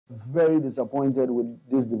very disappointed with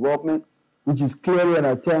this development, which is clearly an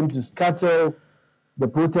attempt to scatter the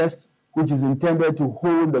protest, which is intended to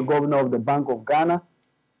hold the governor of the Bank of Ghana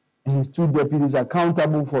and his two deputies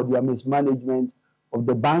accountable for their mismanagement of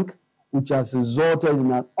the bank, which has resulted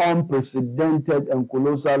in an unprecedented and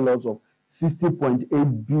colossal loss of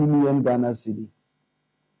 60.8 billion Ghana cedi.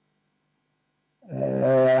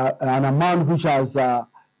 An amount which has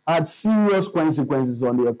had serious consequences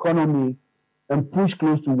on the economy and pushed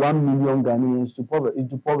close to 1 million Ghanaians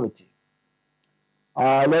into poverty.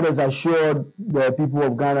 Let us assure the people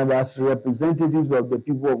of Ghana that as representatives of the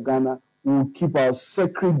people of Ghana, we will keep our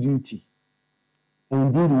sacred duty.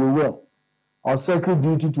 And indeed, we will. Our sacred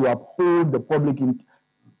duty to uphold the public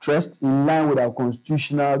interest in line with our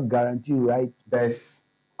constitutional guaranteed right. There's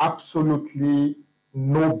absolutely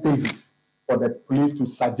no basis for the police to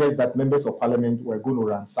suggest that members of parliament were going to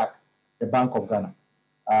ransack the Bank of Ghana.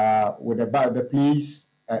 The police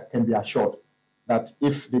can be assured that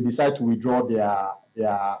if they decide to withdraw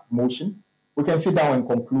their motion, we can sit down and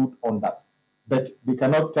conclude on that. But they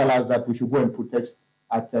cannot tell us that we should go and protest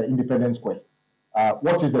at Independence Square.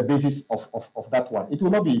 What is the basis of that one? It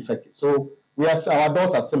will not be effective. So our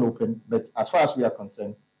doors are still open, but as far as we are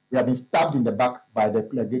concerned, we have been stabbed in the back by the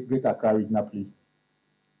Greater Accra Regional Police.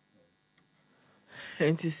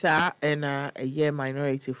 And a year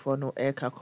minority for no air